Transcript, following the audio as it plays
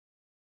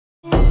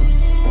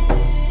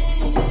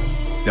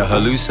the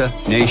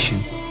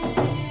hallucination,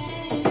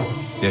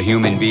 the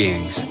human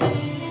beings,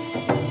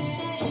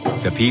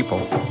 the people,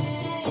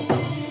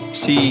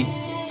 see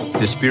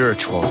the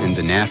spiritual in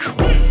the natural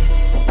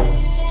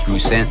through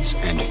sense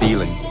and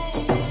feeling.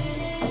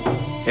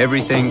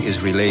 Everything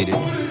is related.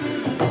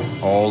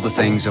 All the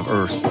things of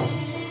earth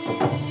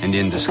and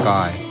in the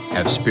sky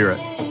have spirit.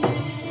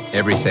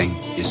 Everything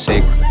is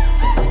sacred.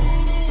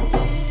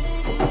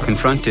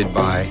 Confronted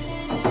by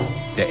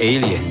the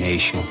alien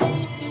nation,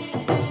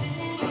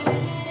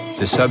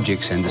 the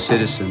subjects and the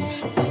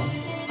citizens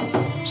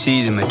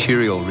see the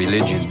material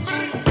religions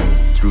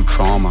through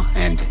trauma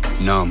and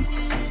numb.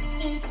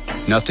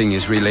 Nothing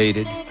is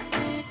related.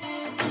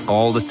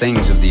 All the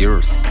things of the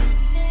earth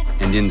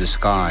and in the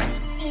sky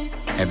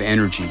have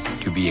energy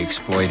to be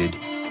exploited.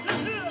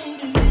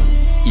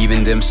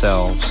 Even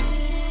themselves,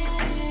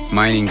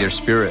 mining their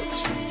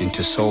spirits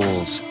into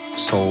souls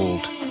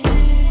sold.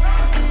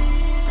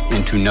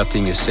 Into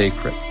nothing is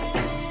sacred,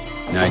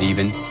 not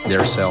even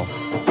their self.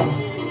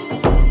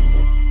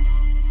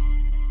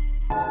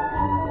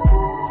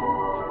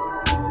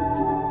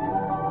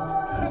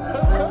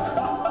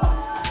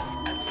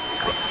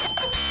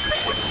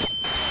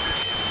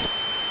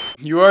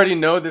 You already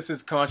know this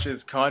is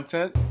conscious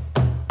content.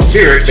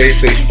 Spirit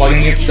basically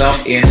plugging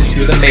itself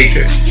into the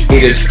matrix.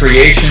 It is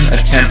creation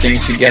attempting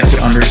to get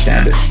to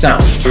understand itself.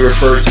 We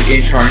refer to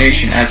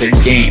incarnation as a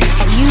game.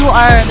 You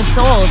are the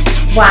soul.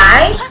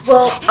 Why?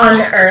 Well, on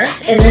the Earth,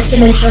 in this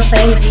dimensional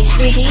plane with these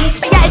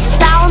 3Ds. Yeah, it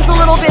sounds a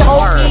little bit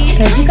hokey.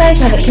 Because you guys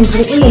have it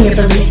completely in your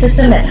belief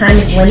system that time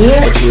is linear.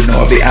 What you would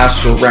know of the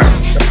astral realm.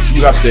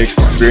 You have to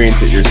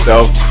experience it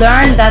yourself.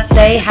 Learn that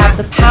they have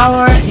the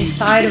power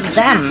inside of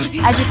them.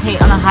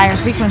 Educate on a higher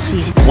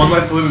frequency. One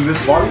life to live in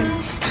this body.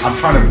 I'm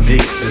trying to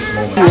make this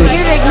moment. I'm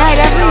here to ignite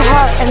every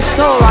heart and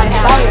soul on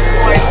fire.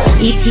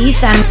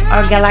 ETs and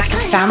our galactic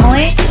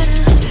family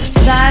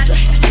that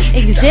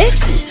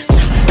exists.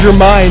 Your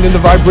mind and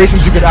the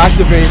vibrations you could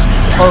activate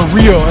are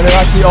real, and it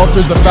actually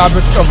alters the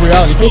fabric of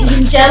reality. Ladies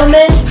and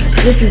gentlemen,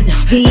 this is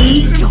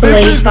the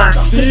Blaze Box.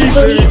 Do you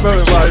believe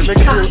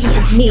talking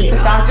to me?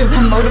 Factors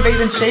that motivate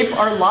and shape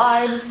our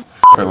lives.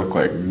 I look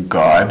like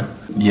God.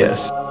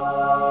 Yes.